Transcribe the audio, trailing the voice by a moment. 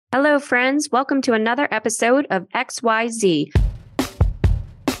Hello, friends. Welcome to another episode of XYZ.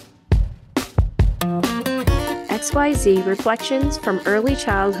 XYZ Reflections from Early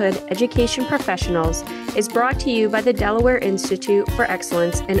Childhood Education Professionals is brought to you by the Delaware Institute for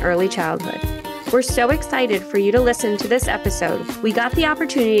Excellence in Early Childhood. We're so excited for you to listen to this episode. We got the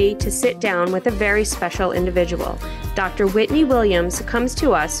opportunity to sit down with a very special individual. Dr. Whitney Williams comes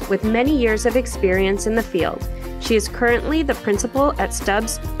to us with many years of experience in the field. She is currently the principal at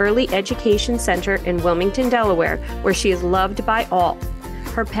Stubbs Early Education Center in Wilmington, Delaware, where she is loved by all.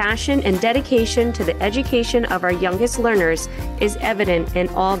 Her passion and dedication to the education of our youngest learners is evident in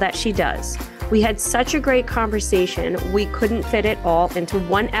all that she does. We had such a great conversation, we couldn't fit it all into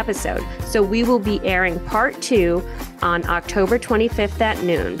one episode, so we will be airing part 2 on October 25th at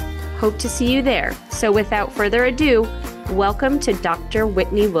noon. Hope to see you there. So without further ado, welcome to Dr.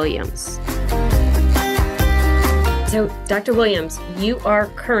 Whitney Williams. So, Dr. Williams, you are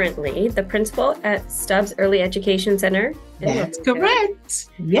currently the principal at Stubbs Early Education Center. That's correct.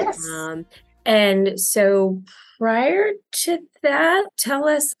 Yes. And so prior to that, tell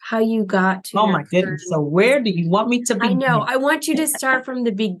us how you got to. Oh my goodness. So where do you want me to begin? I know. I want you to start from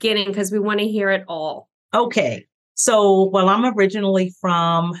the beginning because we want to hear it all. Okay. So, well, I'm originally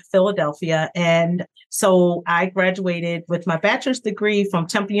from Philadelphia. And so I graduated with my bachelor's degree from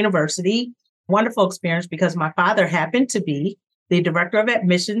Temple University. Wonderful experience because my father happened to be the director of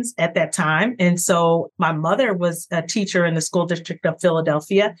admissions at that time. And so my mother was a teacher in the school district of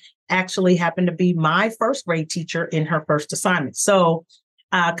Philadelphia, actually happened to be my first grade teacher in her first assignment. So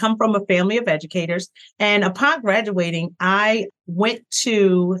I come from a family of educators. And upon graduating, I went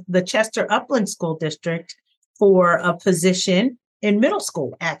to the Chester Upland School District for a position in middle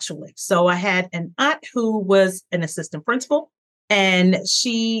school, actually. So I had an aunt who was an assistant principal. And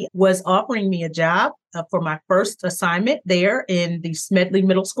she was offering me a job for my first assignment there in the Smedley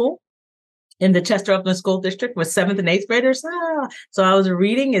Middle School in the Chester Upland School District with 7th and 8th graders. So I was a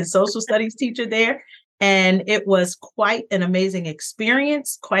reading and social studies teacher there. And it was quite an amazing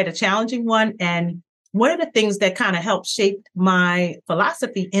experience, quite a challenging one. And one of the things that kind of helped shape my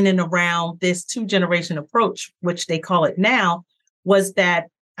philosophy in and around this 2-generation approach, which they call it now, was that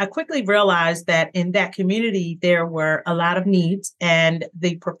I quickly realized that in that community, there were a lot of needs and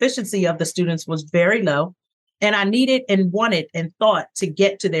the proficiency of the students was very low. And I needed and wanted and thought to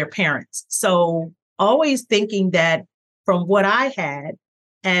get to their parents. So always thinking that from what I had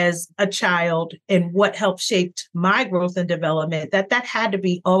as a child and what helped shaped my growth and development, that had to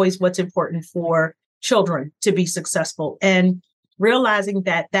be always what's important for children to be successful. And realizing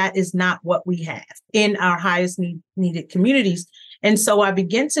that that is not what we have in our highest needed communities. And so I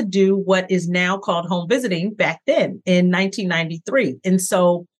began to do what is now called home visiting back then in 1993. And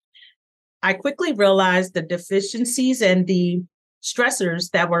so I quickly realized the deficiencies and the stressors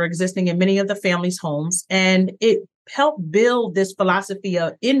that were existing in many of the families' homes. And it helped build this philosophy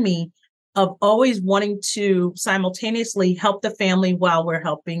in me of always wanting to simultaneously help the family while we're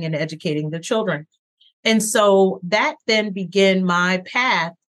helping and educating the children. And so that then began my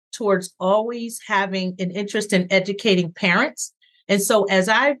path towards always having an interest in educating parents. And so as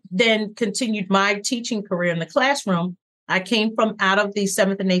I then continued my teaching career in the classroom, I came from out of the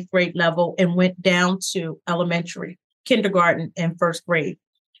 7th and 8th grade level and went down to elementary, kindergarten, and first grade.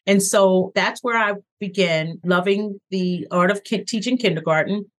 And so that's where I began loving the art of teaching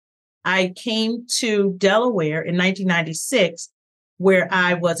kindergarten. I came to Delaware in 1996, where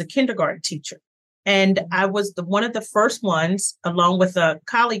I was a kindergarten teacher. And I was one of the first ones, along with a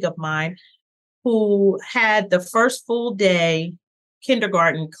colleague of mine, who had the first full day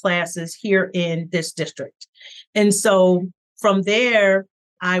kindergarten classes here in this district. And so from there,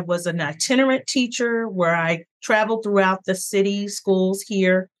 I was an itinerant teacher where I traveled throughout the city schools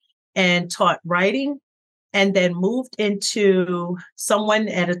here and taught writing, and then moved into someone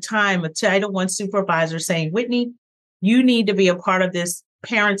at a time, a Title I supervisor saying, Whitney, you need to be a part of this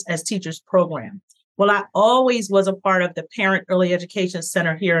Parents as Teachers program. Well, I always was a part of the Parent Early Education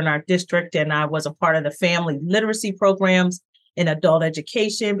Center here in our district, and I was a part of the family literacy programs in adult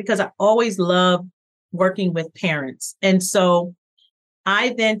education because I always loved working with parents. And so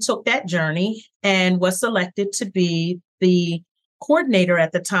I then took that journey and was selected to be the coordinator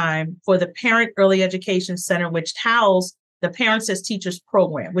at the time for the Parent Early Education Center, which housed the Parents as Teachers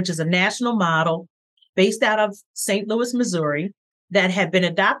program, which is a national model based out of St. Louis, Missouri, that had been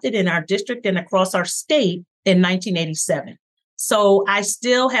adopted in our district and across our state in 1987. So I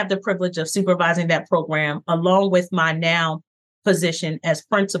still have the privilege of supervising that program along with my now position as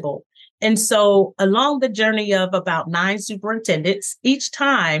principal. And so along the journey of about 9 superintendents, each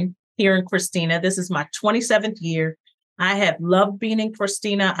time here in Christina, this is my 27th year, I have loved being in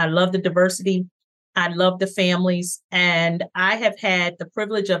Christina. I love the diversity. I love the families. And I have had the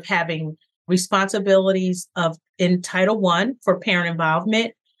privilege of having responsibilities of in Title I for parent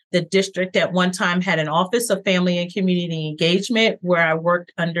involvement. The district at one time had an Office of Family and Community Engagement where I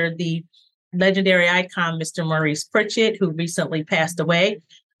worked under the legendary icon, Mr. Maurice Pritchett, who recently passed away.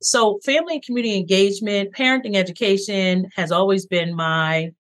 So family and community engagement, parenting education has always been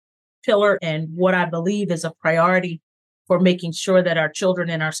my pillar and what I believe is a priority for making sure that our children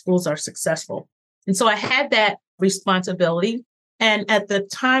in our schools are successful. And so I had that responsibility. And at the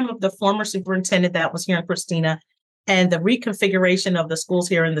time of the former superintendent that was here in Christina and the reconfiguration of the schools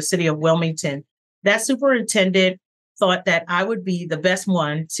here in the city of Wilmington, that superintendent thought that I would be the best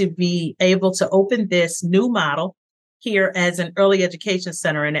one to be able to open this new model here as an early education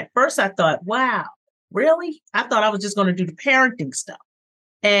center. And at first I thought, wow, really? I thought I was just going to do the parenting stuff.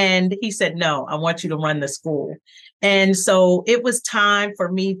 And he said, no, I want you to run the school. And so it was time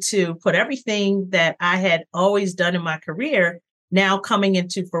for me to put everything that I had always done in my career now coming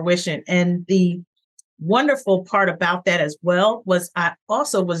into fruition. And the wonderful part about that as well was I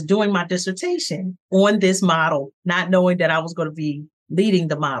also was doing my dissertation on this model, not knowing that I was going to be leading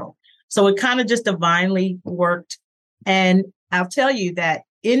the model. So it kind of just divinely worked. And I'll tell you that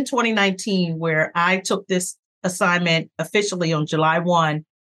in 2019, where I took this assignment officially on July 1,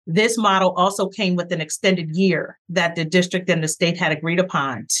 this model also came with an extended year that the district and the state had agreed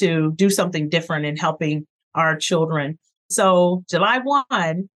upon to do something different in helping our children. So July 1,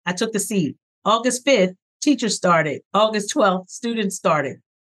 I took the seat. August 5th, teachers started. August 12th, students started.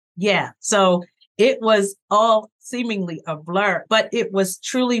 Yeah. So it was all seemingly a blur, but it was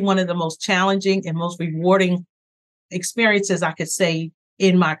truly one of the most challenging and most rewarding experiences I could say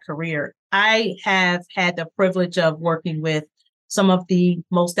in my career. I have had the privilege of working with some of the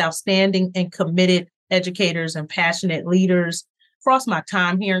most outstanding and committed educators and passionate leaders across my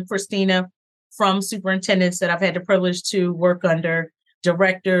time here in Christina, from superintendents that I've had the privilege to work under,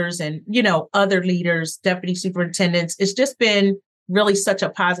 directors and, other leaders, deputy superintendents. It's just been really such a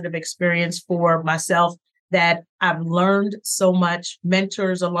positive experience for myself that I've learned so much,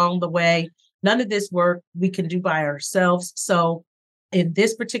 mentors along the way. None of this work we can do by ourselves. So in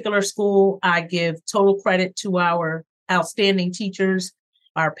this particular school, I give total credit to our outstanding teachers,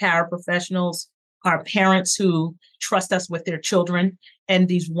 our paraprofessionals, our parents who trust us with their children, and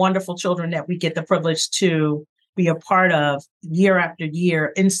these wonderful children that we get the privilege to be a part of year after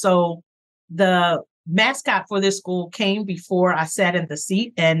year. And so the mascot for this school came before I sat in the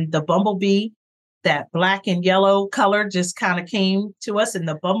seat, and the bumblebee, that black and yellow color, just kind of came to us. And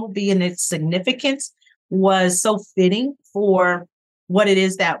the bumblebee and its significance was so fitting for what it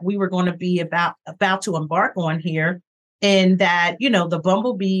is that we were going to be about to embark on here. And that, the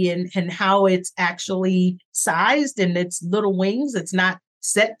bumblebee and how it's actually sized and its little wings, it's not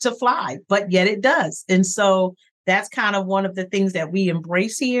set to fly, but yet it does. And so that's kind of one of the things that we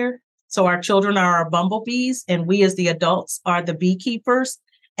embrace here. So our children are our bumblebees, and we as the adults are the beekeepers,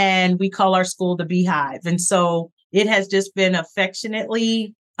 and we call our school the Beehive. And so it has just been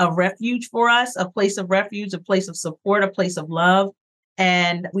affectionately a refuge for us, a place of refuge, a place of support, a place of love.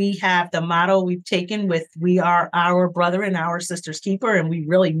 And we have the motto we've taken with, we are our brother and our sister's keeper, and we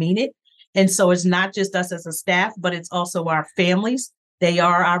really mean it. And so it's not just us as a staff, but it's also our families. They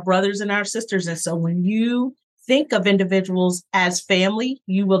are our brothers and our sisters. And so when you think of individuals as family,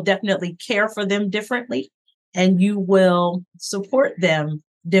 you will definitely care for them differently, and you will support them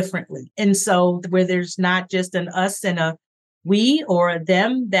differently. And so where there's not just an us and a we or a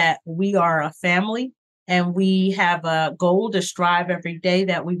them, that we are a family. And we have a goal to strive every day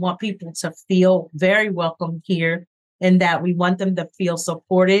that we want people to feel very welcome here, and that we want them to feel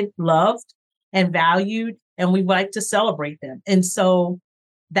supported, loved, and valued, and we like to celebrate them. And so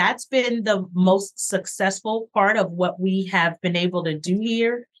that's been the most successful part of what we have been able to do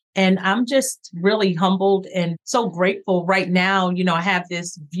here. And I'm just really humbled and so grateful right now. I have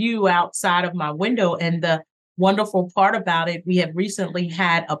this view outside of my window, and the wonderful part about it, we have recently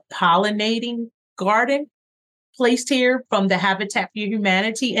had a pollinating garden placed here from the Habitat for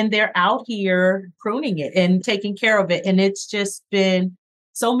Humanity, and they're out here pruning it and taking care of it. And it's just been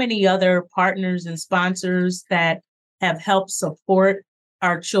so many other partners and sponsors that have helped support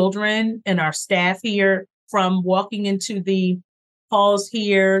our children and our staff here, from walking into the halls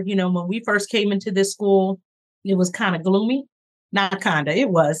here. When we first came into this school, it was kind of gloomy. Not kinda, it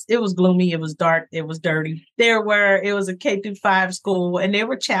was gloomy, it was dark, it was dirty. It was a K-5 school, and there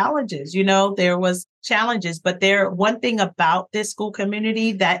were challenges, there was challenges, but one thing about this school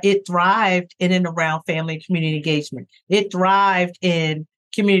community, that it thrived in and around family and community engagement. It thrived in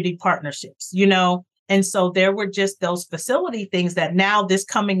community partnerships, And so there were just those facility things that now this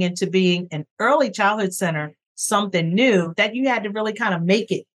coming into being an early childhood center, something new that you had to really kind of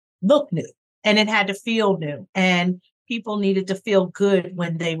make it look new and it had to feel new. And people needed to feel good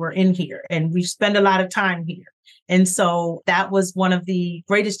when they were in here. And we spend a lot of time here. And so that was one of the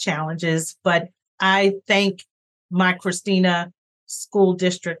greatest challenges. But I thank my Christina School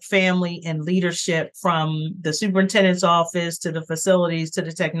District family and leadership, from the superintendent's office to the facilities to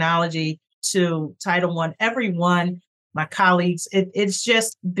the technology to Title I, everyone, my colleagues. It's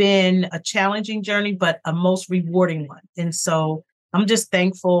just been a challenging journey, but a most rewarding one. And so I'm just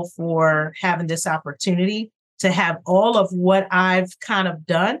thankful for having this opportunity to have all of what I've kind of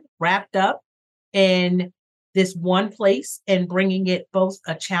done wrapped up in this one place and bringing it both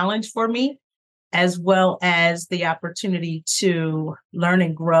a challenge for me as well as the opportunity to learn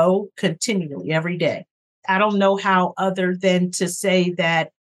and grow continually every day. I don't know how other than to say that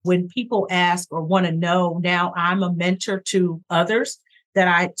when people ask or want to know, now I'm a mentor to others, that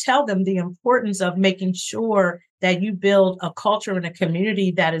I tell them the importance of making sure that you build a culture and a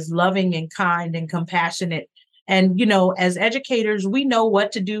community that is loving and kind and compassionate. And, as educators, we know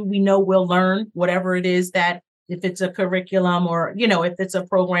what to do. We know we'll learn whatever it is, that if it's a curriculum or, if it's a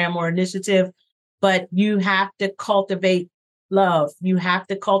program or initiative, but you have to cultivate love. You have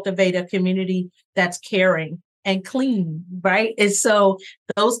to cultivate a community that's caring and clean, right? And so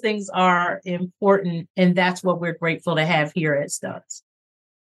those things are important. And that's what we're grateful to have here at Stubbs.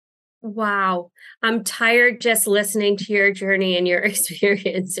 Wow. I'm tired just listening to your journey and your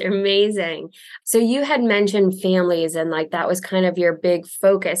experience. Amazing. So you had mentioned families and that was kind of your big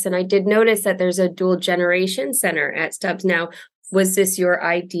focus. And I did notice that there's a dual generation center at Stubbs now. Was this your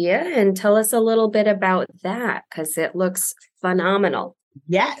idea? And tell us a little bit about that, because it looks phenomenal.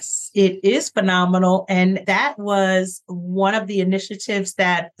 Yes, it is phenomenal. And that was one of the initiatives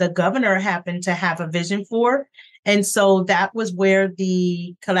that the governor happened to have a vision for. And so that was where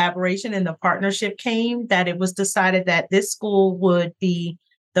the collaboration and the partnership came, that it was decided that this school would be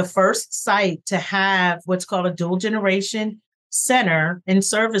the first site to have what's called a dual generation center and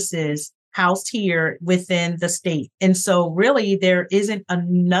services housed here within the state. And so really there isn't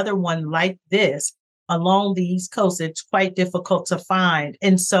another one like this along the East Coast. It's quite difficult to find.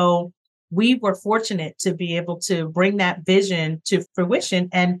 And so we were fortunate to be able to bring that vision to fruition.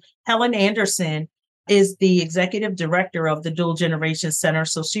 And Helen Anderson is the executive director of the Dual Generation Center.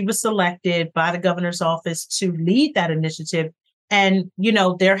 So she was selected by the governor's office to lead that initiative. And,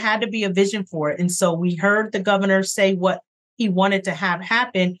 there had to be a vision for it. And so we heard the governor say what he wanted to have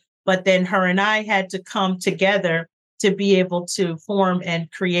happen, but then her and I had to come together to be able to form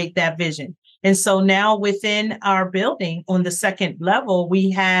and create that vision. And so now within our building on the second level,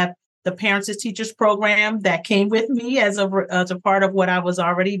 we have the Parents as Teachers program that came with me as a part of what I was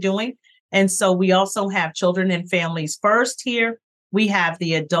already doing. And so we also have Children and Families First here. We have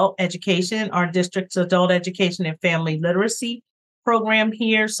the adult education, our district's adult education and family literacy program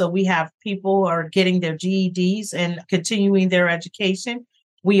here. So we have people who are getting their GEDs and continuing their education.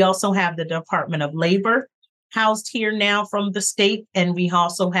 We also have the Department of Labor housed here now from the state. And we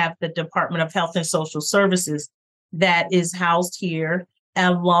also have the Department of Health and Social Services that is housed here,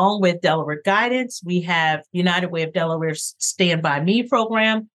 along with Delaware Guidance. We have United Way of Delaware's Stand By Me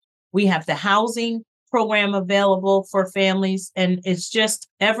program. We have the housing program available for families. And it's just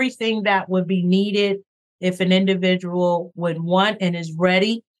everything that would be needed if an individual would want and is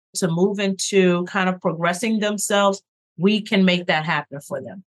ready to move into kind of progressing themselves. We can make that happen for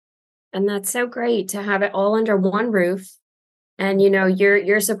them. And that's so great to have it all under one roof. And,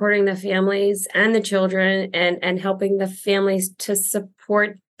 you're supporting the families and the children and helping the families to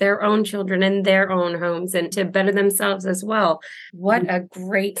support their own children in their own homes and to better themselves as well. What a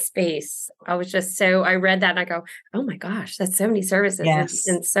great space. I read that and I go, oh my gosh, that's so many services. Yes.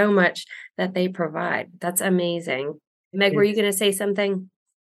 And so much that they provide. That's amazing. Meg, were you going to say something?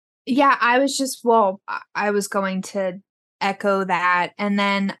 Yeah, I was going to echo that. And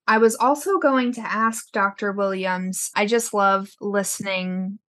then I was also going to ask Dr. Williams, I just love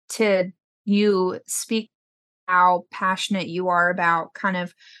listening to you speak how passionate you are about kind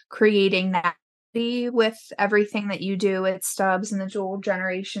of creating that with everything that you do at Stubbs and the Dual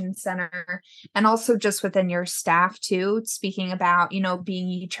Generation Center, and also just within your staff too, speaking about, being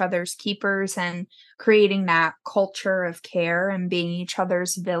each other's keepers and creating that culture of care and being each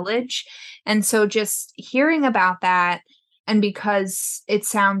other's village. And so just hearing about that, and because it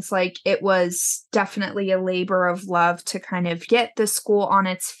sounds like it was definitely a labor of love to kind of get the school on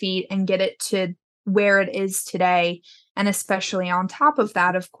its feet and get it to where it is today. And especially on top of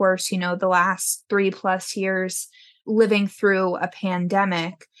that, of course, the last 3+ years living through a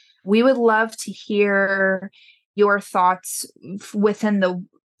pandemic. We would love to hear your thoughts within the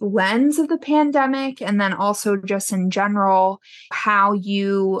lens of the pandemic, and then also just in general, how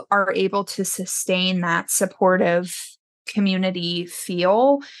you are able to sustain that supportive community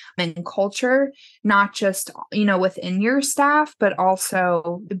feel and culture, not just, within your staff, but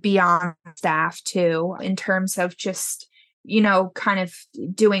also beyond staff too, in terms of just, kind of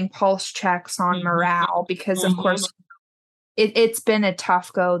doing pulse checks on morale, because of course it's been a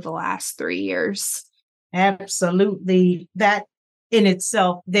tough go the last 3 years. Absolutely. That in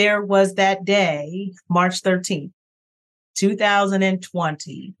itself, there was that day, March 13th,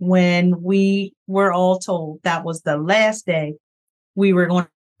 2020, when we were all told that was the last day we were going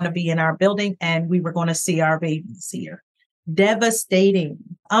to be in our building and we were going to see our babies here. Devastating,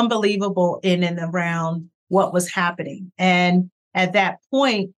 unbelievable in and around what was happening. And at that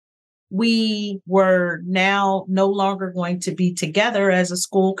point, we were now no longer going to be together as a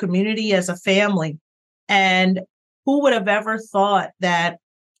school community, as a family. And who would have ever thought that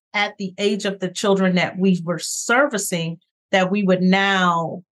at the age of the children that we were servicing, that we would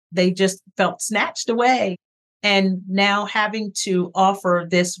now, they just felt snatched away. And now having to offer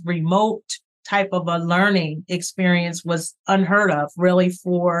this remote type of a learning experience was unheard of, really,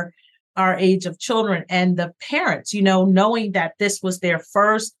 for our age of children. And the parents, knowing that this was their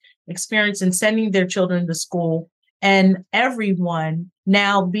first experience in sending their children to school, and everyone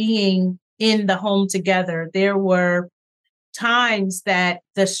now being in the home together, there were times that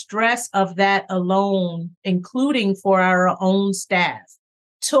the stress of that alone, including for our own staff,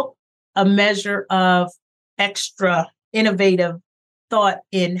 took a measure of extra innovative thought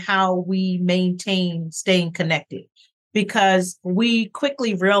in how we maintain staying connected, because we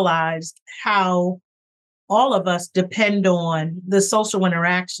quickly realized how all of us depend on the social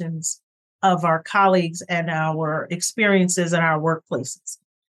interactions of our colleagues and our experiences in our workplaces,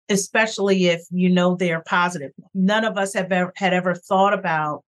 especially if they're positive. None of us had ever thought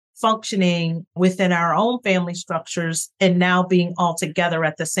about functioning within our own family structures and now being all together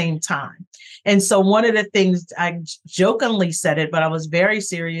at the same time. And so one of the things, I jokingly said it, but I was very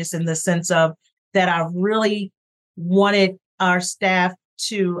serious in the sense of that I really wanted our staff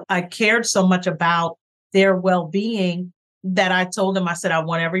I cared so much about their well-being that I told them, I said, I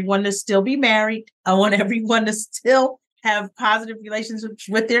want everyone to still be married. I want everyone to still have positive relationships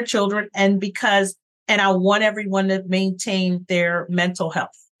with their children. And I want everyone to maintain their mental health.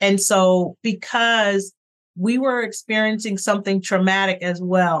 And so because we were experiencing something traumatic as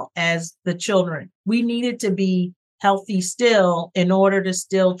well as the children, we needed to be healthy still in order to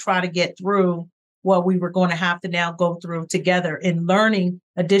still try to get through what we were going to have to now go through together, in learning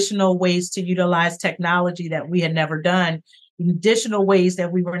additional ways to utilize technology that we had never done, additional ways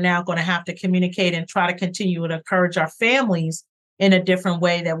that we were now going to have to communicate and try to continue to encourage our families in a different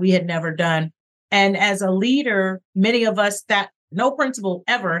way that we had never done. And as a leader, many of us, that no principal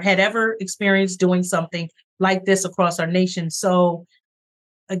ever had ever experienced doing something like this across our nation. So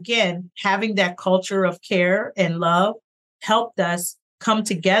again, having that culture of care and love helped us come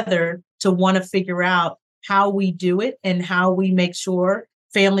together to want to figure out how we do it and how we make sure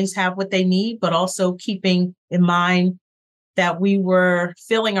families have what they need, but also keeping in mind that we were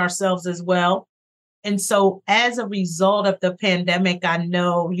filling ourselves as well. And so as a result of the pandemic, I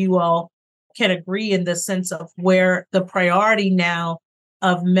know you all can agree in the sense of where the priority now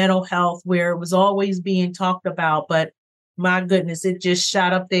of mental health, where it was always being talked about, but my goodness, it just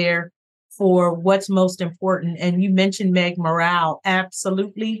shot up there for what's most important. And you mentioned, Meg, morale.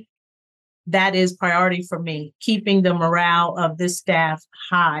 Absolutely. That is priority for me, keeping the morale of this staff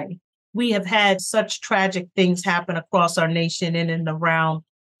high. We have had such tragic things happen across our nation and in and around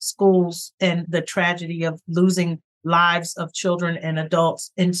schools, and the tragedy of losing lives of children and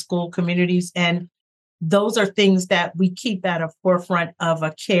adults in school communities. And those are things that we keep at a forefront of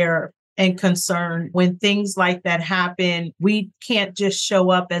a care and concern. When things like that happen, we can't just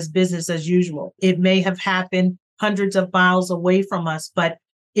show up as business as usual. It may have happened hundreds of miles away from us, but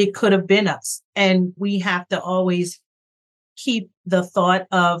it could have been us. And we have to always keep the thought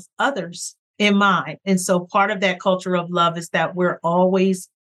of others in mind. And so part of that culture of love is that we're always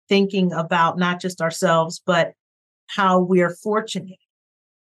thinking about not just ourselves, but how we're fortunate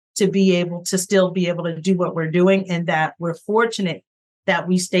to be able to still be able to do what we're doing, and that we're fortunate that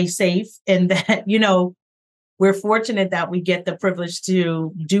we stay safe, and that, we're fortunate that we get the privilege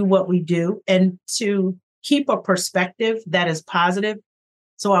to do what we do and to keep a perspective that is positive.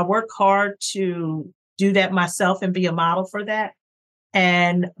 So I work hard to do that myself and be a model for that,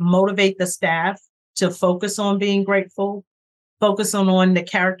 and motivate the staff to focus on being grateful, focus on the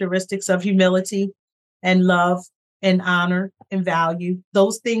characteristics of humility and love, and honor and value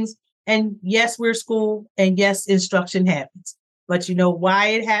those things. And yes, we're school, and yes, instruction happens. But you know why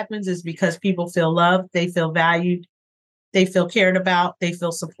it happens is because people feel loved, they feel valued, they feel cared about, they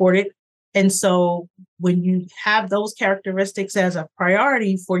feel supported. And so when you have those characteristics as a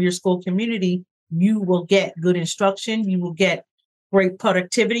priority for your school community, you will get good instruction, you will get great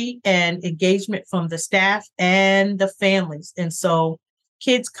productivity and engagement from the staff and the families. And so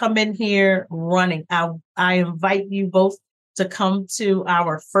kids come in here running. I invite you both to come to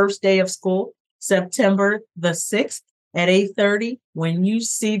our first day of school, September the 6th at 8:30. When you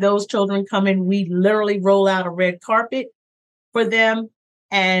see those children come in, we literally roll out a red carpet for them,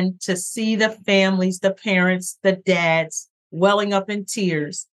 and to see the families, the parents, the dads welling up in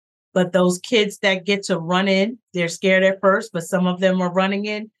tears. But those kids that get to run in, they're scared at first, but some of them are running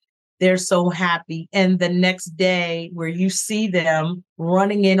in. They're so happy. And the next day, where you see them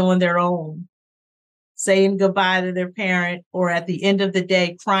running in on their own, saying goodbye to their parent, or at the end of the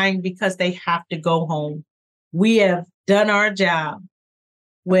day, crying because they have to go home. We have done our job.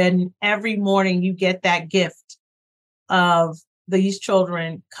 When every morning you get that gift of these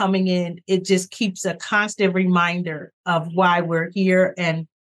children coming in, it just keeps a constant reminder of why we're here and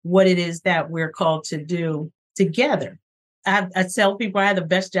what it is that we're called to do together. I tell people I had the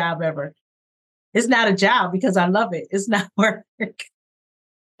best job ever. It's not a job because I love it. It's not work.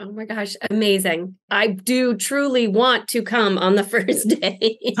 Oh my gosh, amazing. I do truly want to come on the first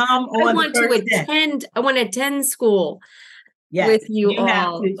day. Come on I want the to first day. attend. I want to attend school Yes, with you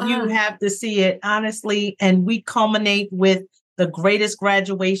all. You have to see it, honestly. And we culminate with the greatest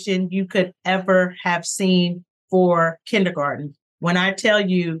graduation you could ever have seen for kindergarten. When I tell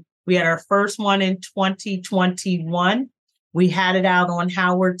you, we had our first one in 2021. We had it out on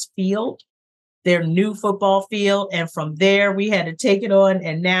Howard's Field, their new football field. And from there, we had to take it on.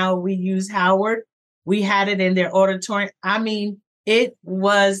 And now we use Howard. We had it in their auditorium. I mean, it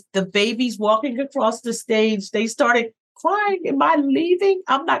was the babies walking across the stage. They started crying. Am I leaving?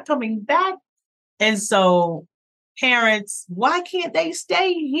 I'm not coming back. And so parents, why can't they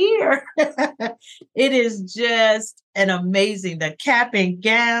stay here? It is just an amazing, the cap and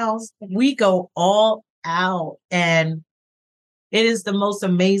gowns, we go all out. And it is the most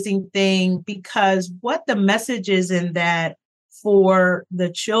amazing thing, because what the message is in that for the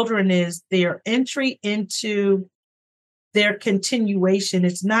children is their entry into their continuation.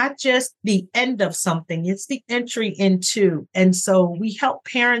 It's not just the end of something, it's the entry into. And so we help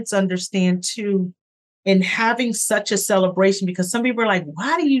parents understand too, in having such a celebration, because some people are like,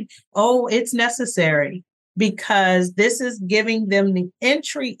 it's necessary, because this is giving them the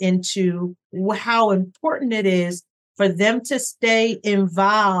entry into how important it is for them to stay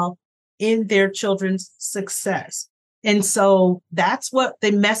involved in their children's success. And so that's what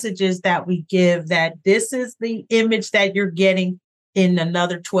the message is that we give, that this is the image that you're getting in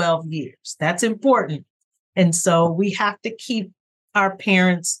another 12 years. That's important. And so we have to keep our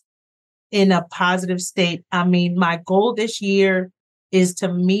parents in a positive state. I mean, my goal this year is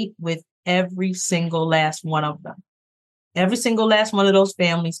to meet with every single last one of them. Every single last one of those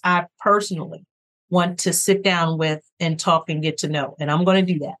families, I personally want to sit down with and talk and get to know. And I'm going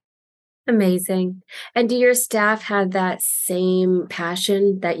to do that. Amazing. And do your staff have that same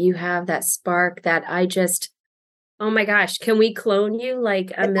passion that you have, that spark that oh my gosh, can we clone you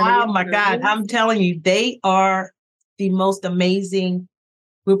like a million Oh my God, I'm telling you, they are the most amazing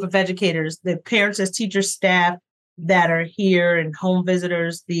group of educators, the parents as teachers, staff that are here, and home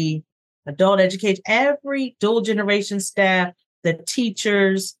visitors, the adult education, every dual generation staff, the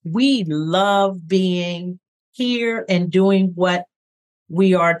teachers. We love being here and doing what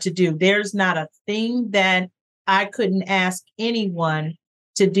we are to do. There's not a thing that I couldn't ask anyone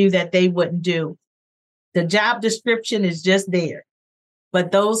to do that they wouldn't do. The job description is just there.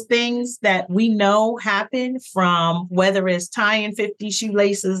 But those things that we know happen, from whether it's tying 50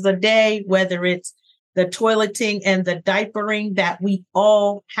 shoelaces a day, whether it's the toileting and the diapering that we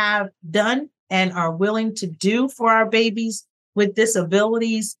all have done and are willing to do for our babies with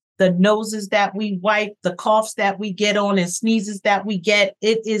disabilities, the noses that we wipe, the coughs that we get on and sneezes that we get,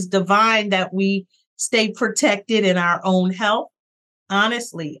 it is divine that we stay protected in our own health.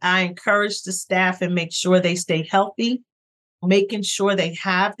 Honestly, I encourage the staff and make sure they stay healthy, making sure they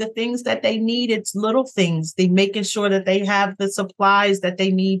have the things that they need. It's little things. They making sure that they have the supplies that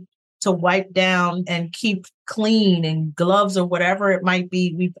they need to wipe down and keep clean, and gloves or whatever it might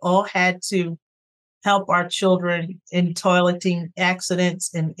be. We've all had to help our children in toileting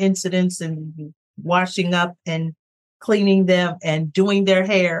accidents and incidents, and washing up and cleaning them and doing their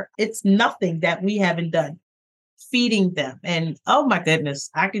hair. It's nothing that we haven't done. feeding them. And oh my goodness,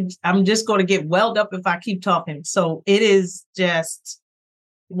 I'm just going to get welled up if I keep talking. So it is just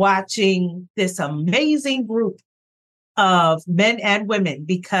watching this amazing group of men and women,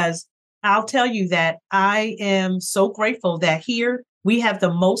 because I'll tell you that I am so grateful that here we have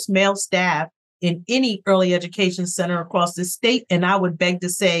the most male staff in any early education center across the state. And I would beg to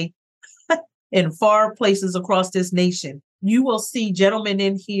say in far places across this nation, you will see gentlemen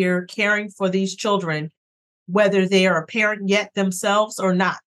in here caring for these children, whether they are a parent yet themselves or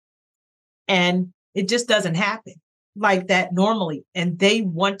not. And it just doesn't happen like that normally. And they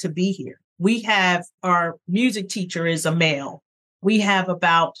want to be here. We have our music teacher is a male. We have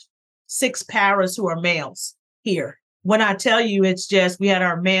about 6 paras who are males here. When I tell you, it's just, we had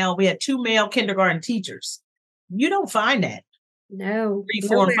 2 male kindergarten teachers. You don't find that. No. 3,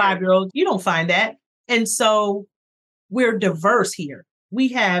 4, and 5-year-olds. You don't find that. And so we're diverse here. We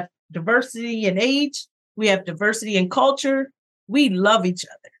have diversity in age. We have diversity in culture. We love each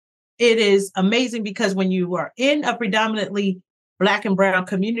other. It is amazing because when you are in a predominantly Black and brown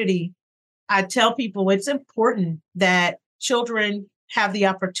community, I tell people it's important that children have the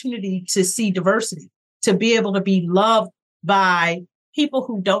opportunity to see diversity, to be able to be loved by people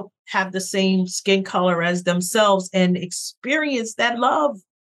who don't have the same skin color as themselves and experience that love.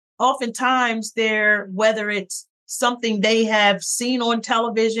 Oftentimes whether it's something they have seen on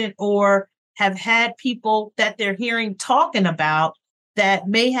television or have had people that they're hearing talking about that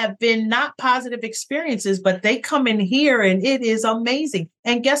may have been not positive experiences, but they come in here and it is amazing.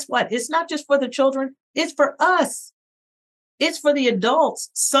 And guess what? It's not just for the children. It's for us. It's for the adults.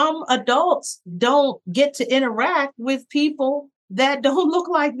 Some adults don't get to interact with people that don't look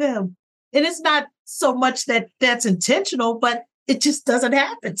like them. And it's not so much that that's intentional, but it just doesn't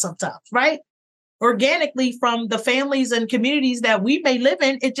happen sometimes, right? Organically from the families and communities that we may live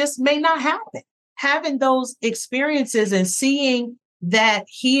in, it just may not happen. Having those experiences and seeing that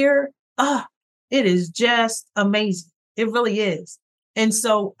here, it is just amazing. It really is. And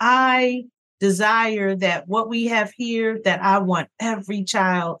so I desire that what we have here, that I want every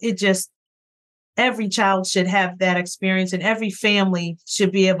child, every child should have that experience, and every family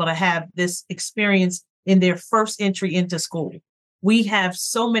should be able to have this experience in their first entry into school. We have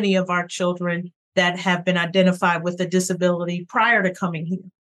so many of our children that have been identified with a disability prior to coming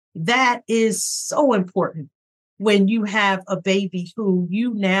here. That is so important when you have a baby who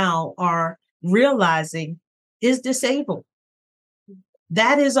you now are realizing is disabled.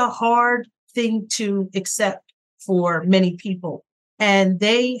 That is a hard thing to accept for many people. And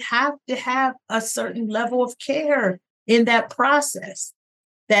they have to have a certain level of care in that process,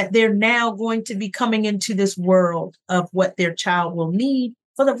 that they're now going to be coming into this world of what their child will need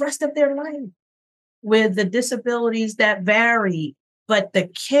for the rest of their life, with the disabilities that vary. But the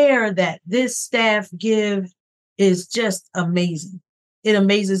care that this staff give is just amazing. It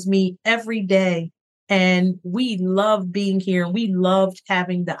amazes me every day. And we love being here. We loved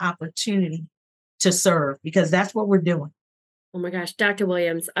having the opportunity to serve, because that's what we're doing. Oh my gosh, Dr.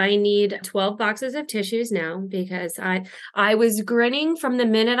 Williams, I need 12 boxes of tissues now, because I was grinning from the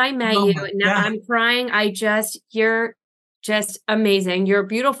minute I met you. Now I'm crying. You're just amazing. You're a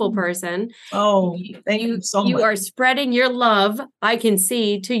beautiful person. Oh, thank you so much. You are spreading your love, I can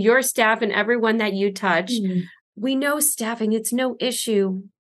see, to your staff and everyone that you touch. Mm-hmm. We know staffing, it's no issue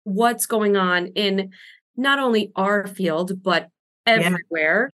what's going on in not only our field, but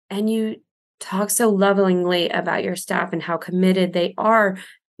everywhere. Yeah. And you talk so lovingly about your staff and how committed they are.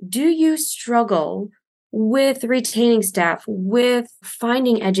 Do you struggle with retaining staff, with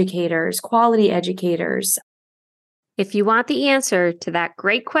finding educators, quality educators? If you want the answer to that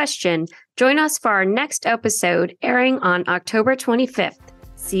great question, join us for our next episode airing on October 25th.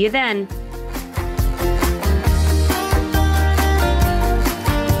 See you then.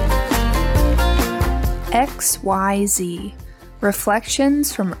 XYZ,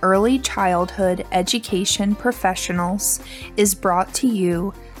 Reflections from Early Childhood Education Professionals, is brought to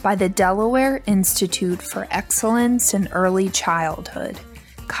you by the Delaware Institute for Excellence in Early Childhood,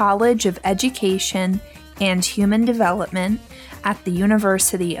 College of Education and Human Development at the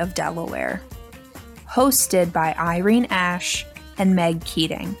University of Delaware. Hosted by Irene Ash and Meg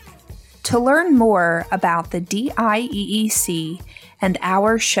Keating. To learn more about the DIEEC and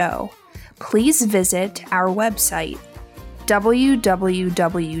our show, please visit our website,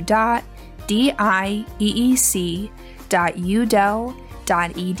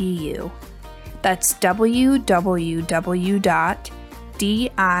 www.dieec.udel.edu. That's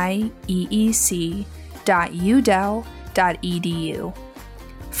www.dieec.udel.edu.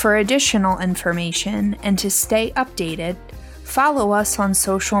 For additional information and to stay updated, follow us on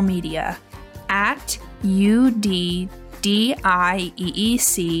social media at UDDIEEC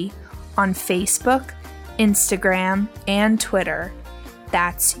on Facebook, Instagram, and Twitter.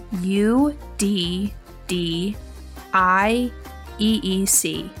 That's UDDIEEC.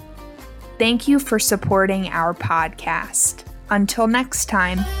 Thank you for supporting our podcast. Until next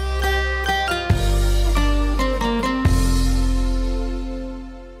time.